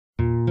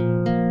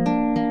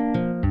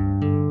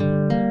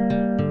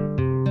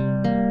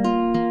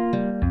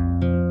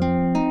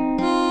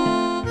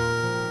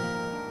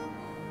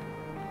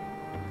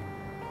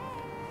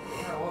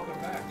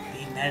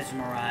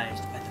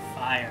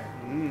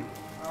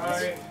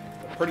Alright,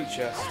 a pretty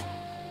chest. Got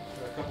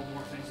a couple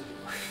more things to do.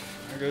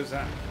 There goes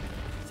that.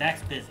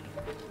 Zach's busy.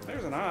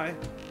 There's an eye.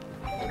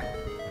 I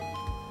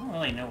don't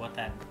really know what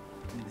that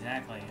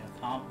exactly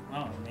accomplished.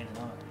 Oh, we made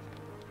another.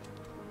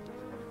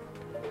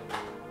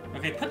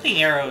 Okay, put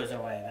the arrows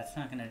away. That's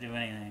not going to do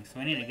anything. So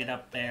we need to get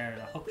up there,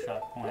 the hook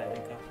shot point, I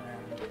think, up there.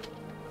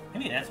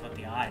 Maybe that's what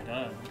the eye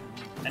does.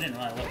 I didn't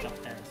really look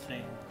up there to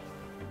see.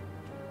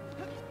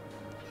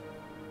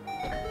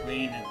 We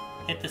need to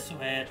hit the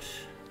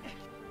switch.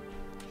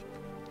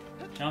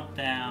 Jump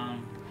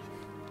down.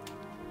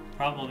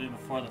 Probably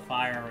before the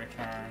fire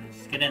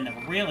returns. Get in the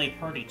really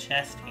pretty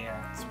chest here.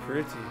 It's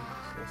pretty.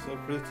 So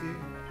pretty.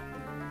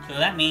 So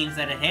that means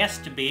that it has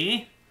to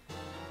be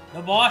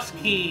the boss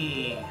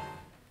key.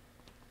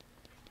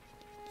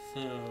 So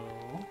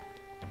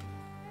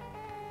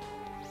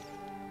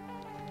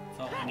that's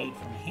all we need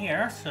from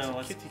here. So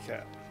let's kitty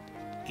cat.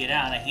 Get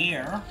out of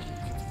here.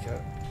 Kitty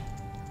cat.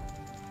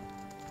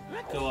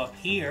 Go up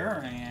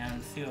here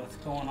and see what's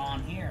going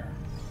on here.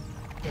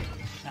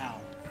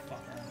 Ow,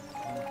 fucker.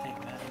 I'm gonna take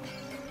that.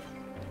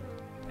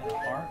 Got a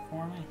heart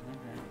for me?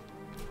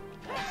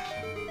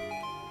 Okay.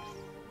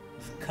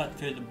 Just cut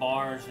through the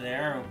bars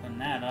there, open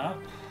that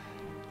up.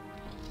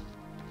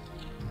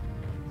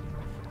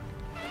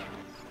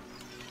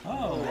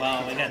 Oh,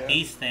 well, we got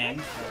these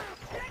things.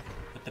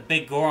 With the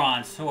big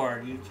Goron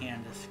sword, you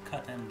can just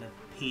cut them to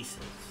pieces.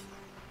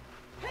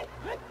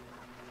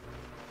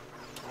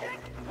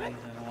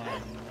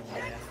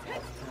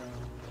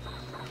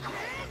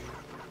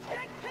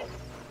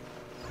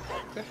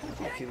 The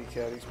heck, kitty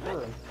cat, he's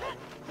purring.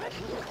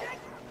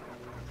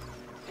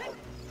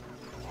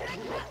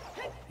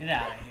 Get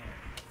out of here.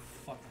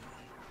 Fucking.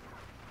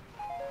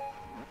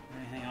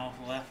 Anything else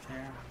left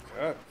here?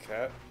 God,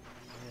 cat.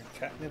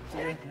 Catnip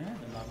there? There's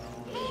another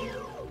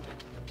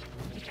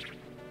one.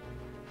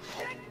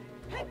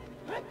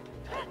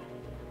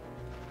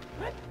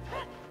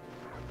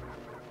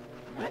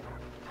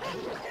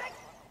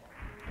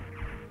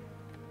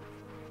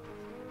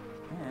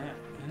 Alright,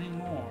 any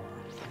more?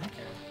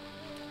 Okay.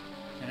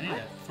 I need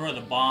to throw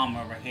the bomb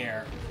over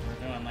here.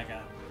 We're doing like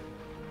a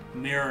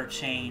mirror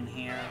chain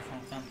here or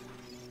something.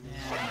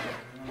 Yeah,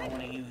 I don't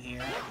want you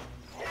here.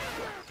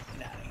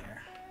 Get out of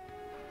here.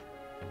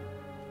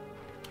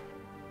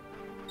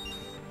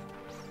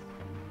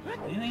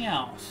 Anything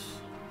else?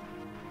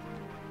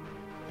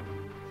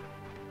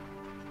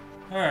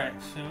 Alright,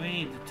 so we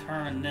need to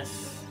turn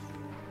this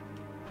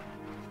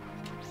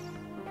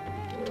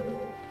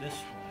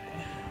way.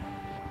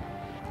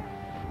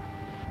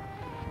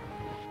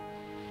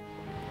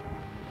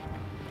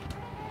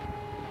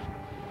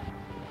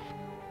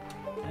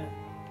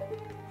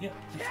 Yep,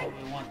 that's what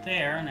we want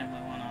there, and then we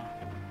want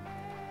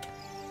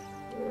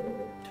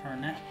to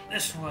turn that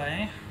this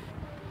way.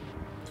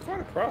 It's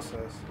quite a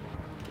process.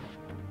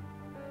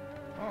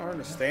 I don't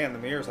understand. The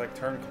mirror's like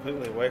turned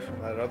completely away from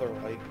that other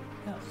light.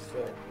 Yes.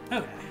 Still,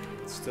 Okay.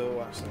 it's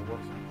still actually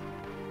working.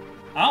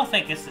 I don't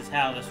think this is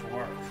how this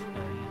works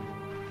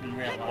in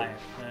real life,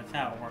 but it's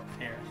how it works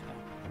here. So.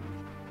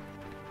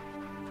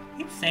 I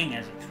keep saying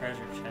there's a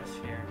treasure chest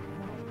here.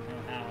 I don't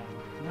know how.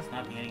 It must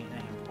not be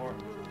anything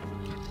important.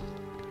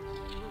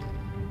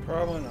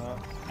 Probably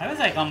not. I was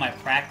like on my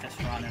practice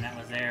run and it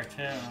was there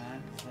too. And I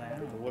was like,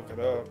 oh, We'll look it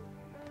up.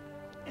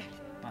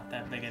 not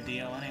that big a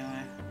deal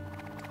anyway.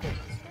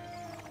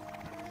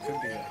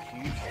 Could be a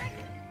huge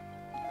deal.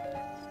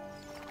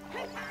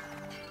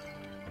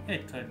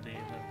 It could be,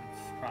 but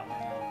it's probably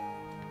not.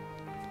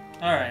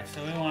 Alright,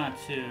 so we want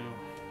to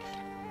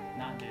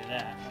not do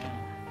that.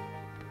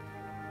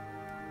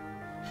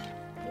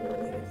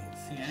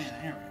 See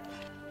anything? There we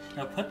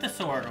go. Now put the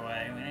sword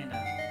away. We need to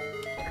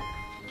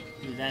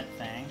do that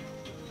thing.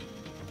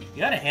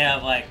 You gotta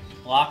have like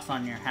blocks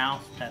on your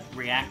house that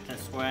react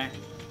this way.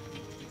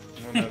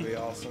 Wouldn't that be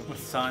awesome? With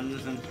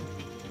suns and.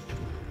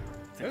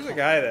 There's a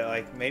guy that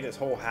like made his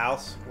whole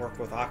house work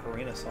with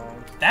Ocarina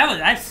songs.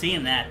 I've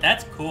seen that.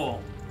 That's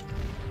cool.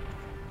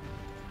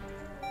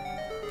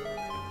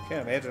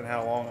 Can't imagine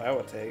how long that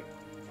would take.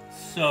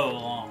 So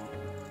long.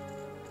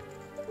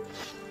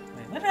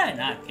 Wait, what did I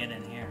not get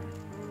in here?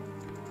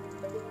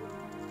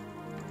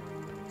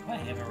 Do I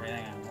have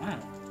everything I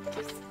want? I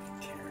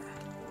don't care.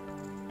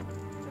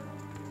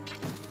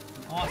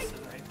 Lost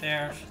it right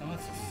there. So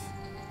let's just.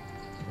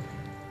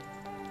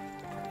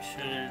 Pretty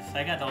sure there's.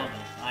 I got all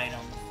the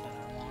items that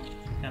I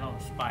want. Got all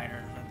the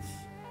spiders. That's.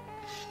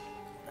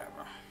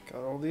 Whatever.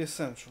 Got all the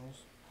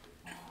essentials.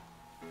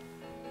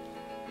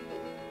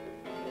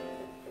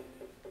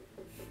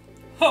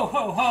 Ho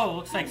ho ho!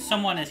 Looks like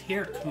someone is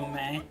here,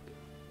 Kume.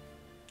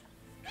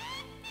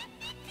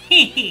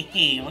 Hee hee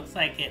hee! Looks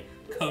like it,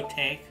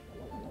 Kotek.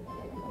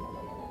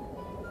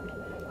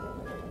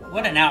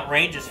 What an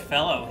outrageous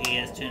fellow he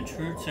is to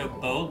intrude so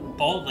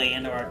boldly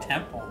into our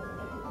temple.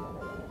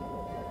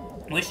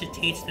 We should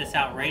teach this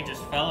outrageous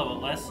fellow a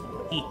lesson.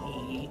 Hee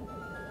hee hee.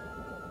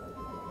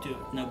 Do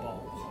it, no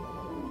balls.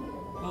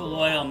 Oh,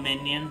 loyal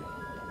minion.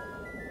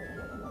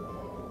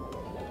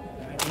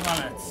 We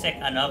want to sick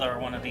another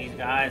one of these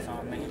guys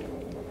on me.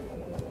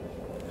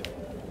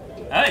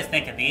 I always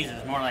think of these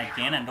as more like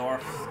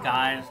Ganondorf's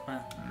guys,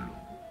 but...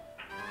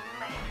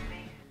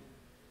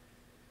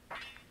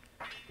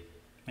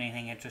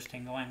 Anything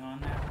interesting going on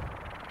there?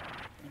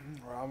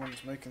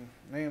 Robin's making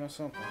Nana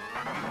something.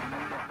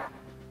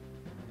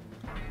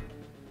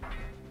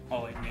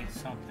 Always needs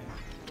something.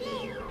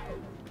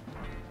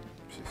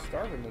 She's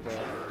starving to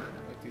death,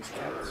 like these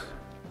cats.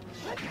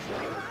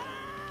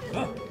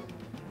 Oh.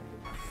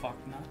 Fuck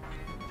no.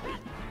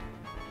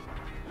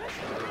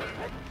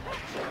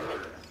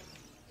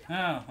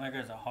 Oh, there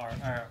goes a heart,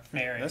 or a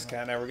fairy. This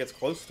cat never gets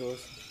close to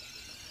us.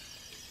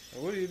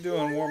 What are you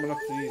doing warming up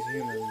to these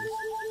humans?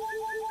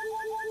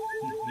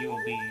 You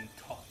will be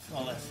taught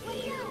a lesson.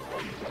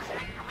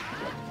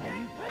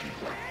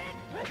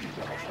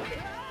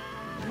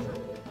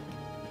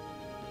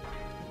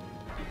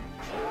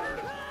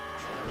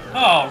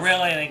 Oh,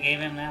 really? They gave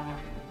him that one?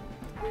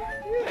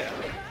 Yeah.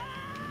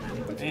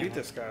 Let's beat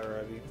this guy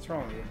already. What's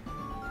wrong with you?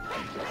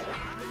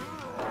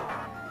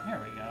 There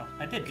we go.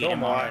 I did beat Kill him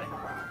him a already.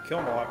 lot. Kill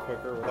him a lot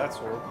quicker with that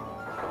sword.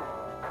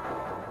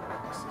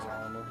 This is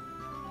armor.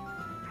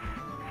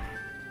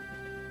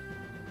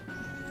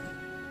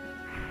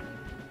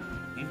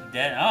 He's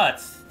dead. Oh,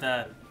 it's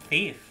the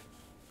thief.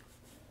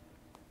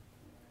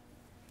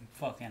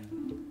 Fucking...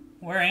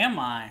 Where am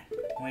I?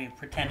 Are you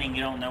pretending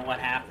you don't know what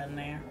happened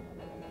there?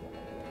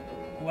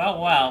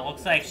 Well, well,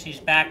 looks like she's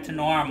back to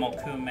normal,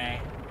 Kume.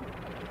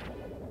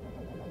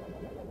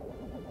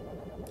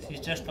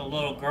 She's just a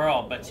little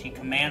girl, but she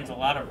commands a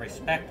lot of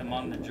respect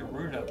among the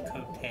Gerudo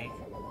Kotake.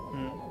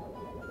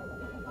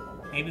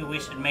 Maybe we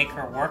should make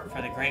her work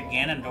for the great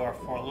Ganondorf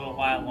for a little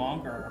while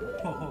longer.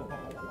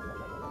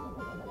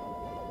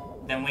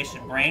 Then we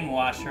should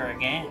brainwash her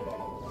again.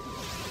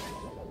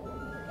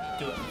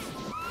 Do it.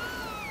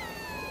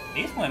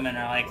 These women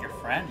are like your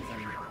friends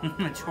and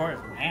mature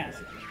as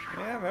mask.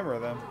 Yeah, I remember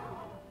them.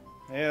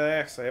 Yeah, they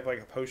actually have like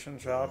a potion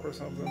shop or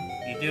something.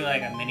 You do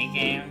like a mini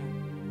game.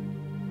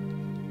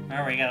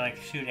 Remember, you gotta like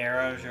shoot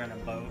arrows. You're in a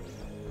boat.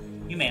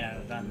 You may not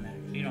have done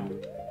that. You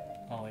don't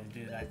always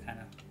do that kind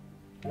of.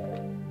 I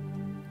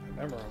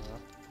remember them though.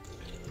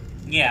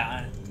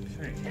 Yeah, I'm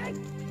sure you do.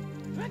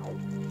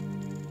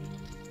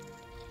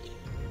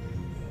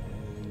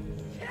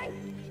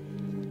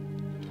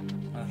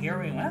 Well, here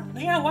we went.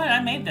 You know what?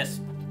 I made this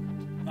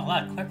a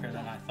lot quicker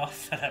than I thought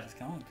that I was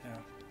going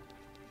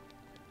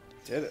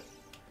to. Did it.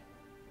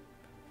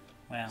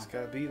 Well, Just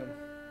gotta beat him.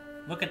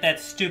 look at that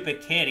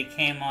stupid kid. He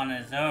came on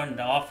his own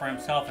to offer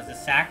himself as a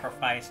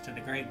sacrifice to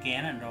the great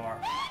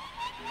Ganondorf.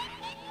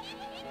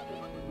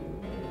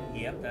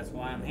 Yep, that's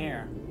why I'm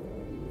here.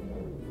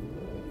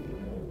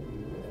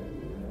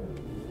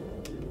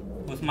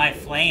 With my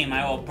flame,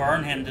 I will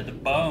burn him to the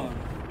bone.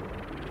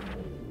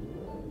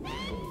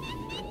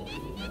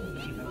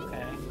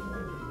 Okay.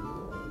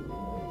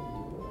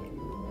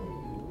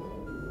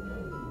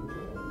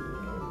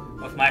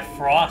 With my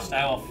frost,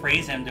 I will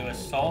freeze him to his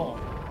soul.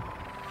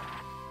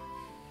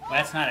 Well,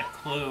 that's not a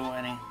clue or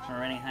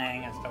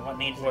anything as to what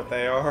needs to What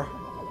they are.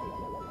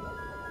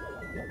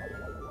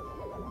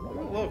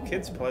 Little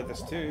kids play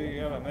this too.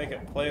 You gotta make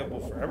it playable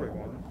for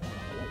everyone.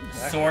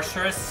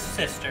 Sorceress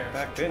Sisters.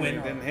 Back then,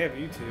 you didn't have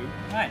YouTube.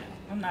 I know.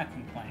 I'm not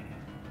complaining.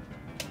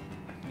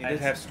 You did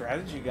have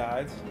strategy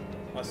guides,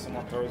 unless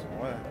someone throws them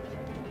away.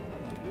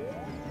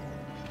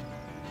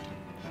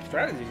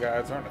 Strategy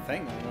guides aren't a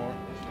thing anymore.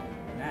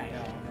 Nah, you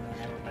don't.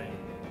 Everybody.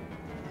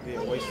 It'd be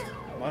a waste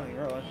of money,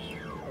 really.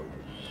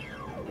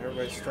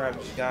 Everybody's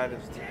strategy guide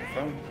is to your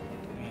phone.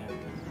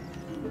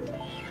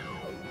 Yeah.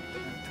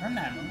 Turn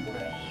that on.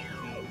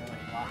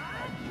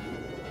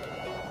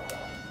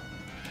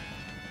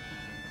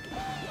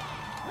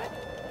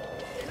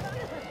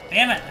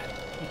 Damn it!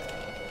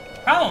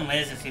 Problem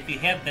is if you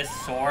have this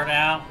sword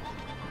out,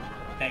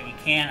 that you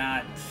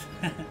cannot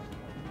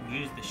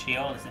use the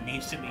shield as it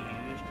needs to be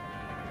used.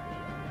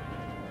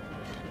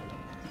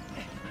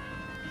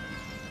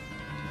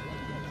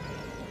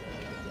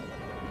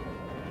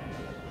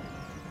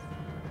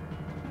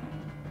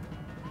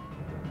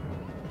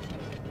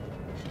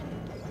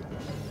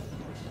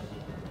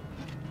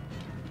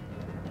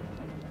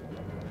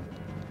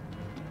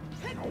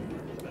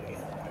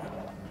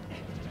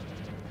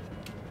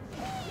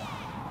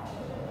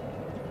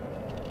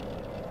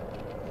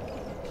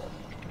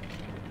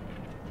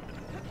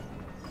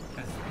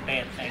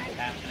 Bad things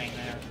happening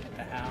there at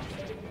the house.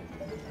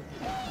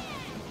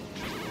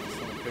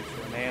 Some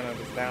picture of Nana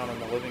that's down in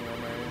the living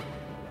room area.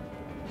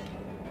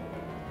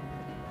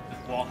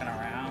 Just walking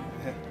around.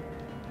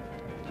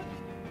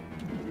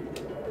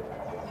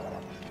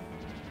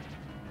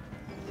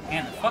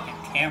 Man, the fucking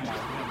camera.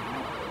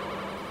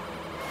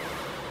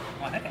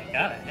 Well, I think I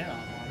got a hit on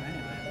one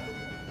anyway.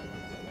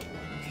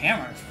 The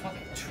camera's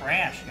fucking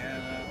trash here,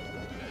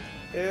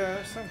 though. Yeah,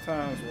 there's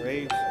sometimes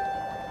rage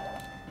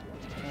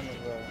kind of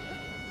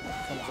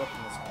comes up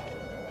in this game.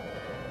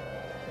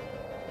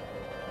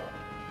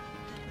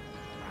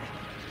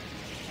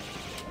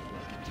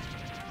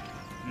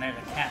 And there's a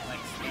cat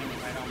like standing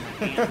right on my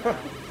hand.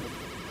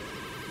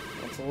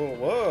 That's a little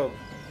love.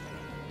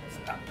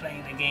 Stop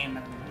playing the game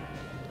and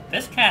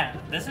This cat,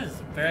 this is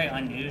very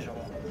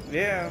unusual.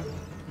 Yeah.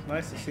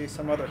 Nice to see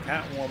some other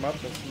cat warm up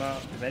that's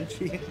not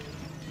Vinci. I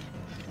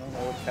don't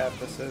know what cat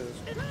this is.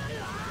 It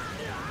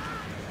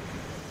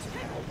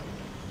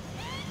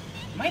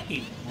might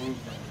be Ruger.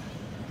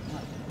 I'm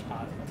not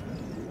positive.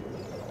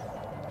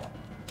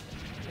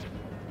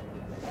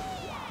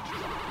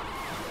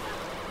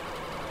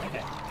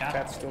 Okay, got it.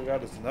 Cat's still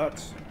got his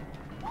nuts.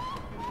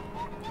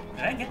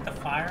 Did I get the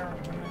fire?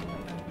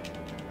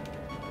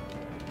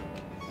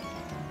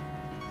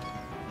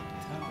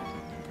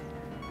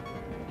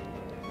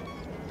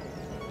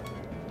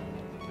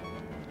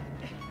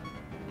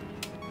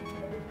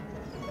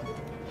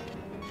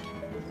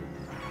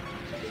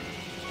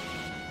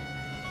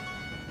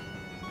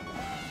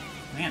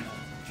 Man,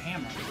 the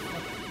camera is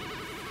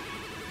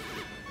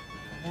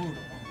brutal.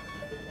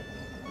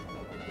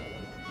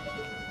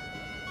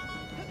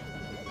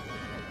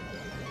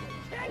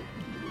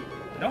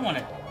 I don't want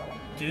to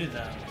do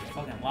the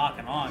fucking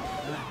locking on.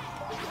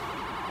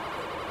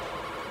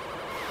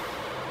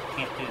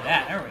 Can't do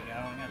that. There we go.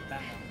 I got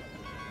that one.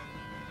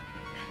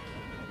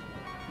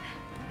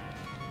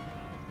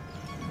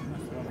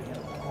 Must have only hit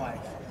him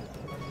twice.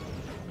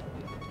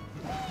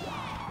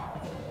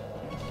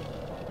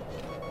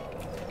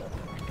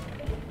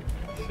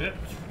 Shit.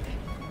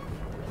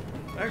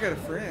 I got a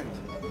friend.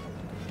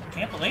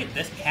 Can't believe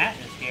this cat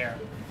is here.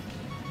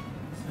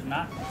 This is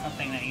not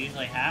something that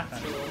usually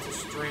happens. It's a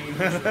strange.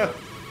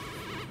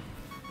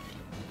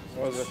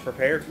 Wasn't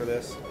prepared for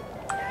this.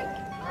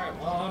 Alright,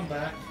 well, I'm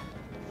back.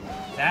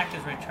 Zach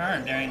has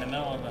returned during the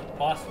middle of the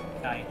boss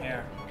fight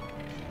here.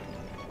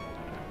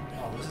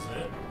 Oh, this is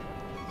it?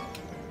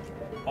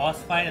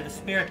 Boss fight of the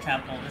Spirit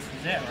Temple. This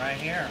is it right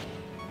here.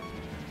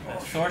 The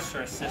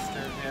Sorceress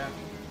Sisters here.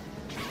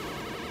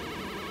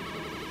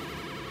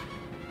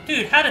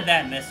 Dude, how did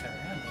that miss her?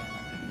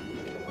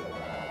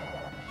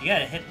 You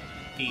gotta hit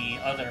the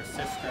other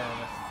sister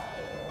with...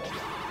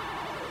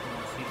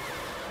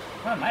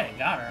 Oh, I might have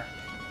got her.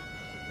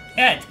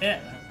 Yeah, I did. I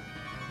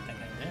think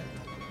I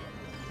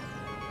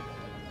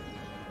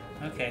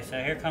did. Okay,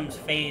 so here comes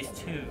phase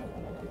 2.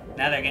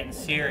 Now they're getting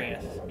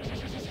serious.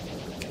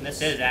 And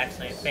this is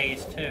actually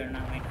phase 2,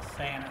 not me just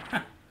saying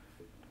it.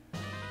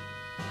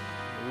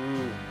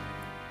 Ooh.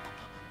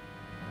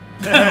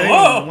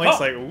 Whoa! Link's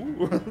like,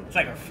 ooh. It's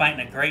like we're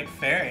fighting a great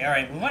fairy.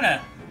 Alright, we want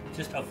to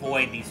just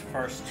avoid these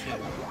first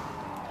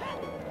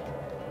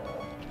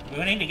 2.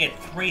 We need to get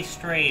 3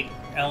 straight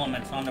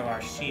elements onto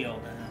our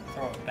shield and then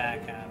throw it back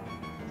at them.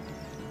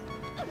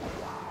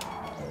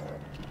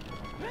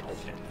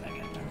 Shit, did I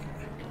get that?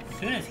 As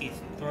soon as he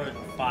throws the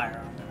fire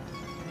on them.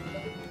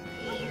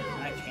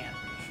 I can't.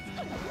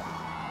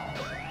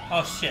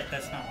 Oh shit,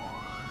 that's not one.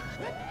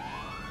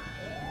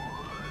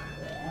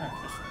 I wonder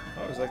if this...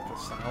 That was like the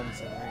sounds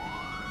in there.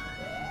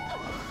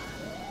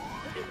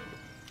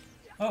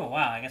 Oh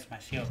wow, I guess my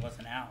shield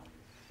wasn't out.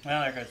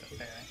 Well, there goes the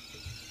fairy.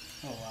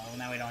 Oh well,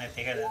 now we don't have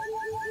to hear the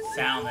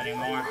sound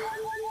anymore.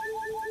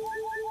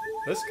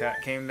 This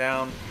cat came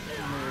down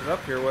when he was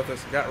up here with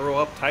us and got real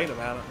uptight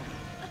about it.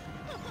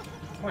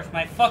 Of course,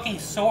 my fucking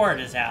sword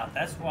is out.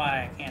 That's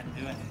why I can't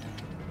do anything.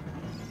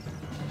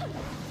 Alright,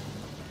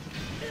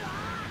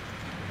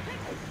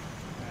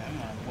 I'm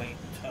gonna wait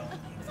until he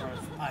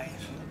throws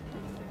ice.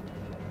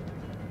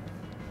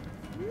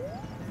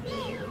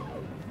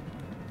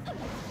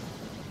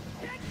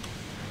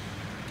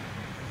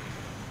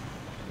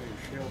 Your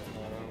shield's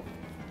not out.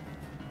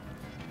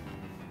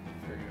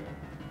 There you go.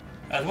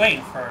 I was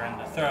waiting for him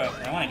to throw it,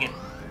 but I want to get...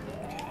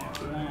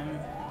 Okay, 1.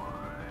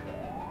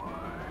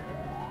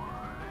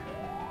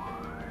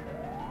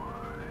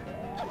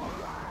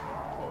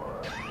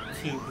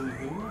 Two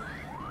boo-hoo.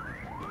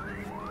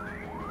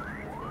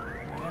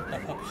 I got the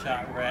hook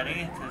shot ready,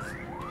 because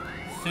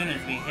as soon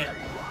as we hit...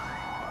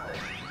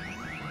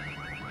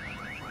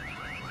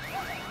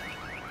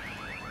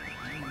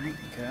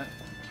 Cat.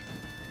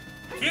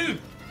 Dude!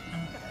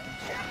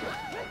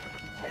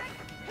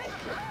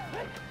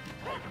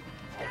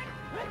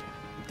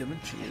 Da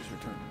Vinci is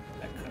returning.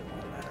 That could have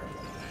went better.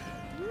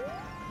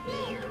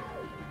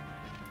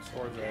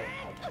 Sword's out.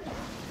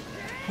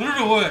 Put it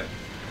away!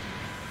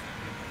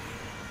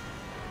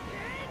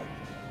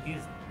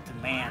 He's the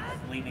man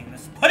that's leaving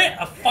this. Put it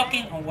a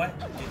fucking away!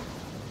 Dude.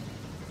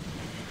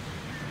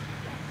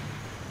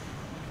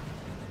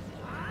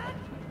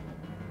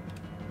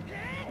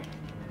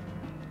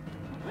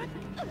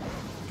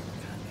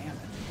 God damn it.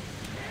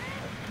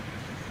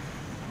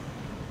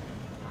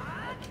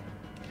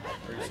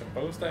 Are you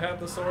supposed to have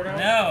the sword out?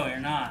 No, you're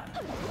not.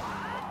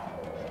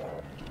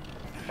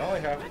 Probably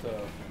have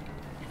to.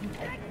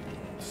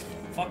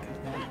 Fuck is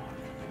going on?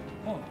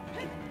 Hold on.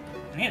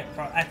 I need a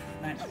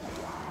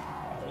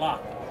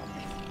lock.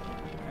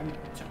 I'm gonna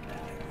jump down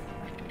here.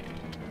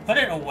 Put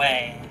it away.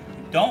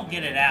 Don't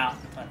get it out.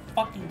 I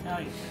fucking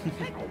tell you.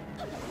 Get all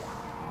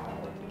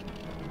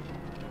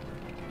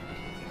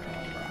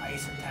our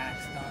ice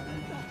attacks done.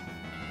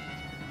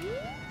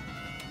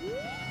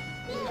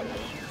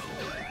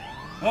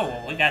 Oh,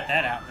 well, we got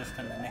that out just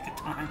in the nick of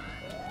time.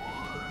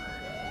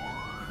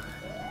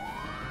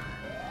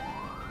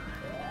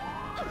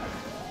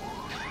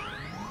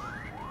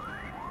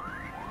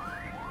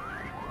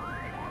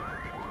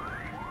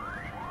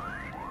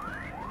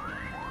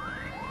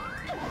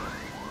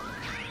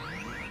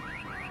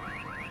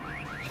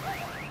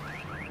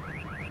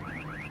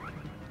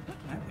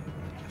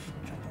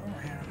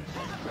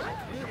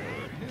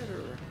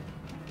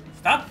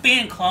 Stop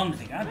being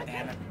clumsy. God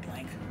damn it,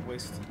 Link.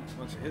 Waste a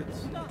bunch of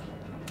hits.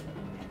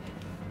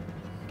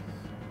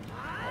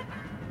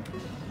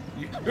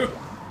 You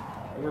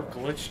were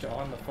glitched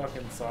on the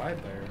fucking side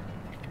there.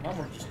 Mine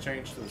were just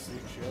changed to the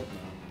seat shield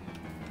now.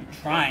 I'm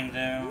trying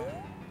to.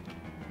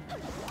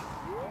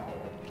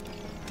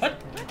 Put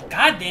the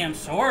goddamn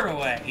sword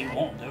away. He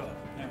won't do it.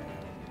 There we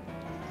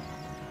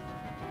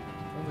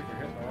Sounds like you're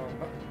hitting the wrong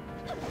button.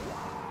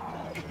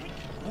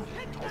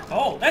 go.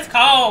 Oh, that's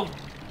cold!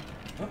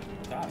 Oh,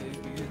 God.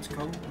 It's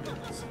cold.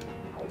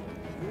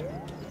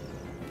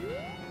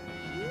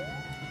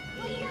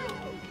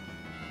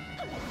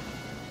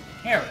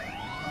 Here we go.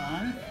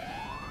 One.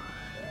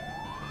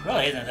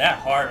 Really isn't that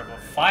hard of a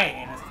fight,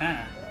 and it's kind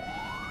of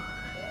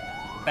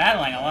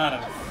battling a lot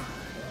of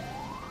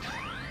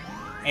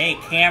A,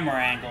 camera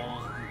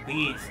angles, and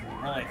B,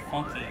 some really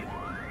funky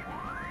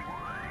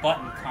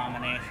button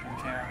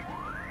combinations here.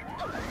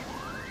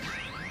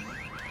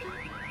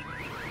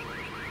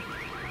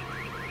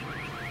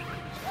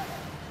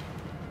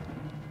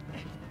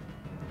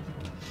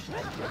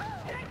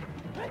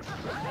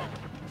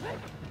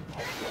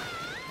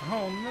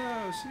 Oh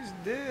no, she's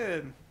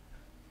dead.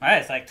 I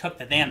just like took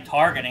the damn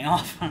targeting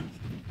off.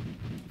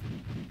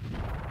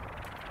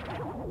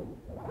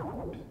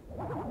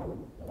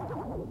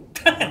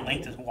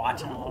 Link just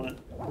watching all of it.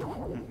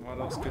 What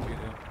else could you do?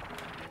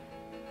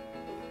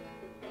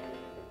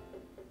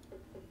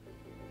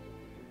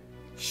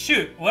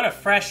 Shoot, what a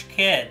fresh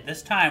kid.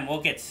 This time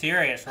we'll get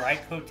serious,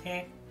 right,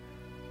 Kote?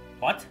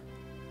 What?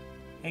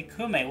 Hey,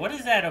 Kume, what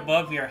is that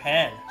above your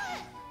head?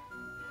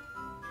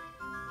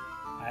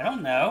 I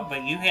don't know,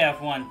 but you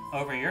have one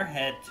over your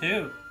head,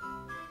 too.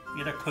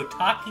 Either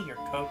Kotaki or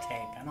Kote.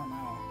 I don't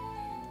know.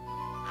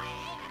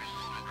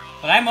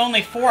 But I'm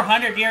only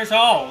 400 years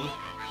old.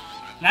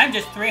 And I'm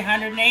just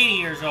 380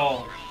 years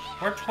old.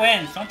 We're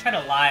twins. Don't try to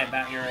lie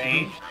about your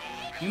age.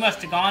 You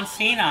must have gone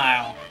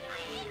senile.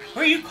 Who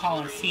are you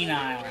calling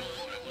senile?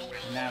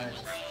 And now they're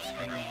just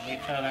screaming at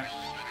each other.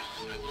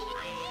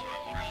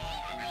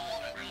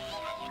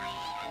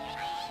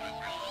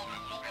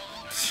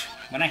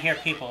 When I hear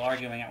people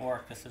arguing at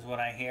work, this is what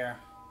I hear.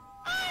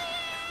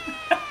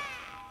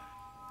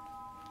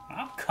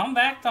 I'll come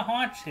back to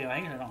haunt you. I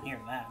usually don't hear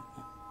that.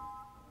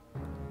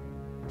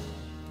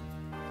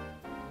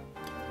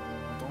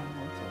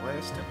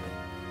 Last temple.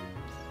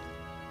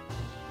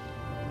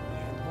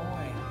 Yeah,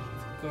 boy.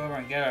 Let's go over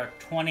and get our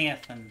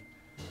 20th and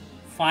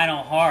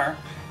final heart.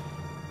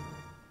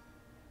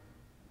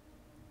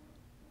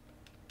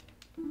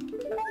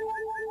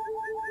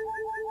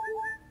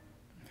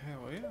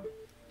 Hell yeah.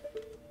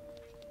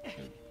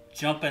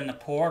 Jump in the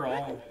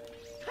portal.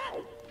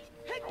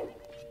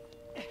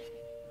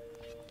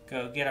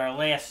 Go get our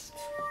last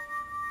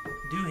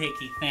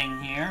doohickey thing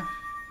here.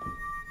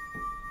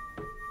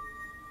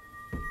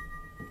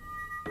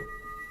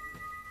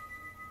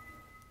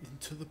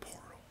 Into the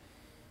portal.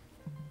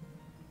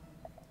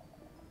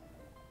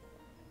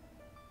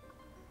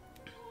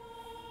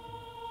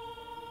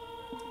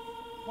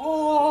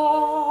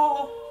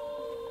 Oh!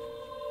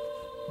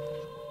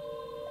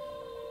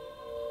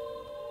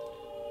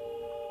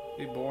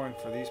 Be boring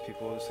for these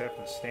people just having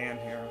to stand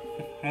here.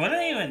 What do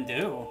they even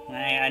do?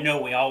 I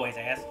know we always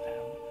ask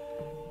them.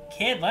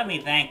 Kid, let me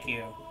thank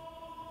you.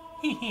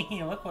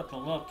 Look what the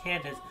little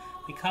kid has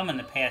become in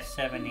the past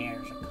 7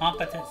 years. A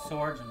competent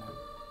swordsman.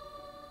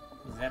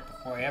 Was that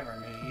before I ever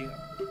knew you?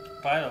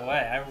 By the way,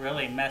 I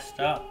really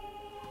messed up.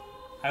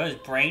 I was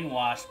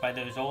brainwashed by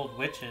those old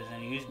witches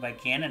and used by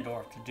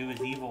Ganondorf to do his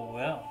evil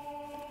will.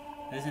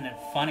 Isn't it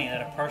funny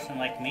that a person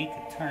like me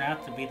could turn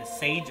out to be the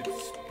Sage of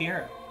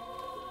Spirit?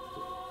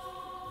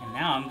 And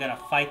now I'm gonna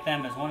fight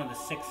them as one of the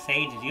 6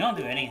 sages. You don't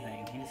do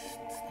anything. You just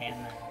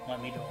stand there and let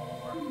me do all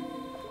the work.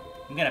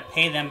 I'm gonna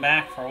pay them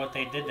back for what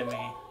they did to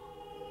me.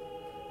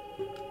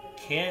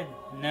 Kid,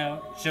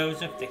 no,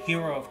 Joseph, the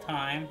hero of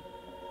time.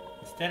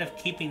 Instead of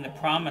keeping the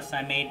promise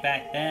I made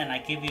back then, I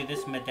give you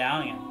this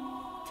medallion.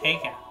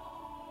 Take it.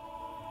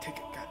 Take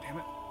it,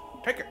 goddammit.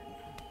 Take it.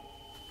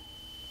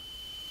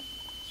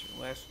 It's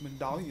your last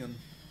medallion.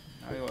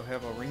 Now you'll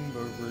have a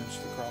rainbow bridge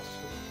to cross.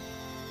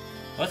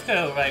 Let's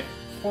go, right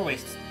before we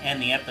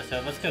end the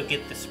episode, let's go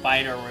get the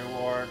spider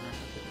reward.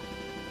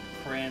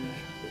 Cringe.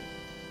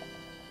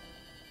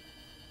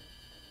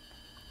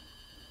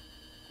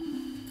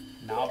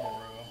 Nabaru.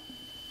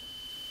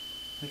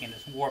 We can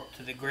just warp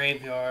to the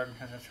graveyard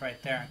because it's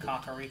right there in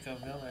Kakariko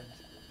Village.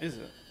 Is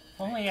it?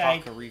 If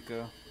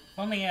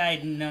only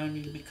I'd known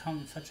you'd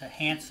become such a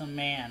handsome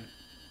man.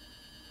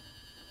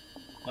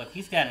 Look,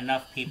 he's got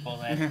enough people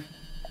that...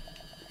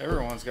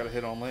 Everyone's got a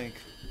hit on Link.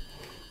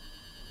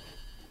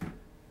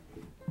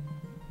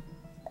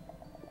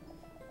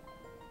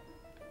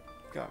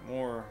 Got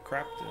more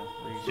crap to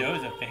read.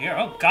 Joseph the hero.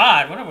 Oh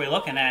God, what are we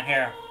looking at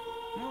here?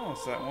 Oh,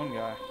 it's that one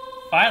guy.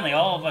 Finally,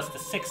 all of us, the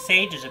 6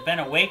 sages, have been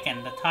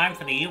awakened. The time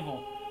for the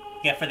evil...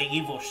 Yeah, for the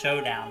evil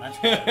showdown. That's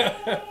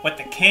what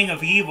the king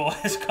of evil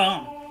has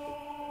come.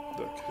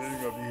 The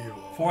king of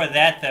evil. For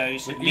that, though, you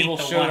should meet evil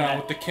the showdown one that...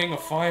 with the king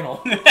of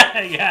final.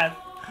 Yeah.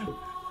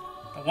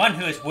 The one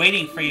who is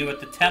waiting for you at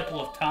the Temple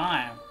of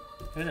Time.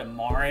 Is it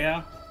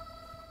Mario?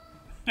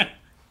 Now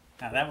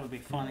that would be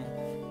funny.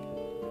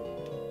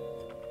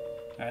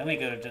 Alright, let me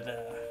go to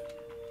the...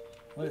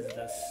 What is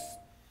this?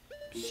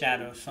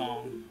 Shadow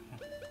song.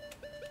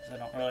 I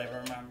don't really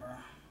remember.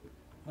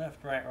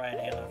 Left, right, right,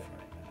 A, left,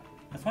 right.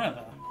 That's one of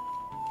the...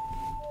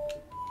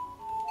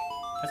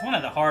 That's one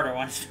of the harder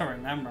ones to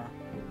remember.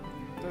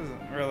 It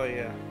doesn't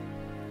really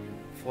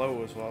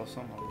flow as well as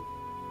some of them.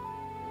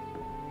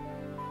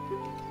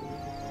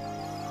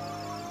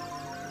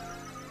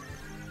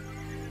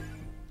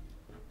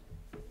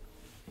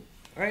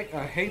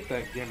 I hate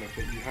that gimmick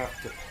that you have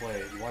to play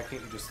it. Why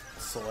can't you just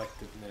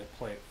select it and then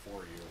play it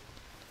for you?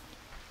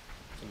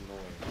 It's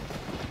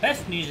annoying.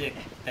 Best music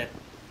that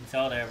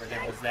Zelda ever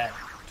did was that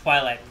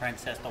Twilight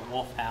Princess, the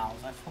Wolf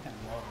Howls. I fucking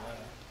love those.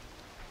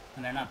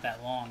 And they're not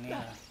that long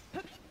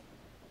either.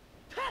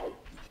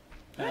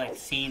 They're like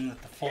seen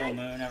with the full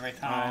moon every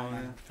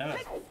time. That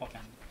was fucking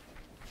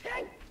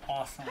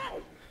awesome.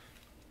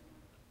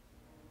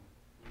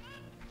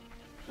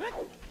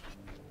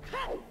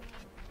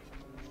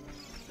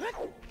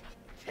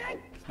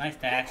 It's nice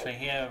to actually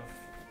have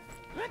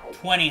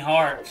 20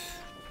 hearts.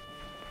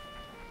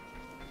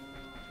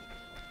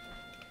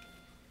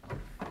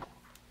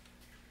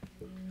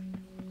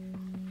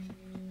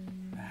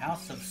 The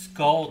House of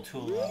Skull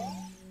Tulo.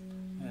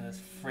 Look at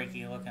this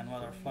freaky looking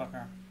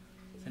motherfucker.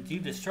 Since you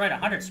destroyed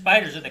 100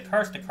 spiders with the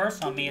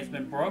curse on me has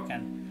been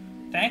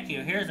broken. Thank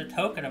you. Here's a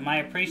token of my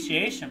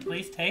appreciation.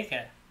 Please take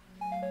it.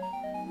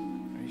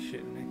 Are you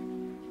shitting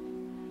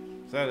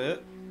me? Is that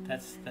it?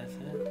 That's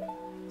it.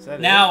 Is that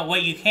Now,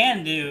 what you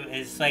can do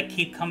is like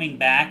keep coming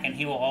back, and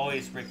he will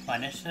always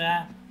replenish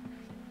that.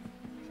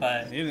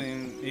 But You didn't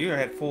even, you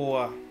had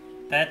full.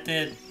 that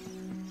did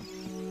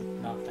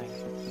nothing.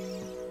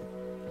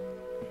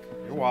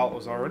 Your wallet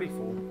was already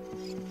full.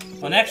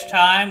 Well, next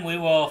time we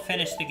will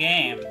finish the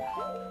game.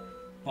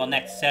 Well,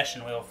 next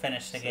session we will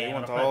finish the So game. you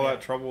went to all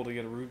that trouble to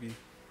get a ruby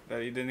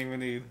that you didn't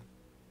even need.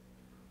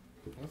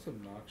 That's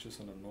obnoxious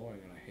and annoying,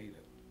 and I hate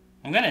it.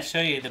 I'm gonna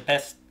show you the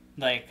best,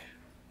 like...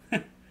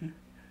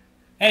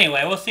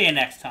 Anyway, we'll see you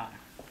next time.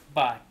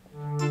 Bye.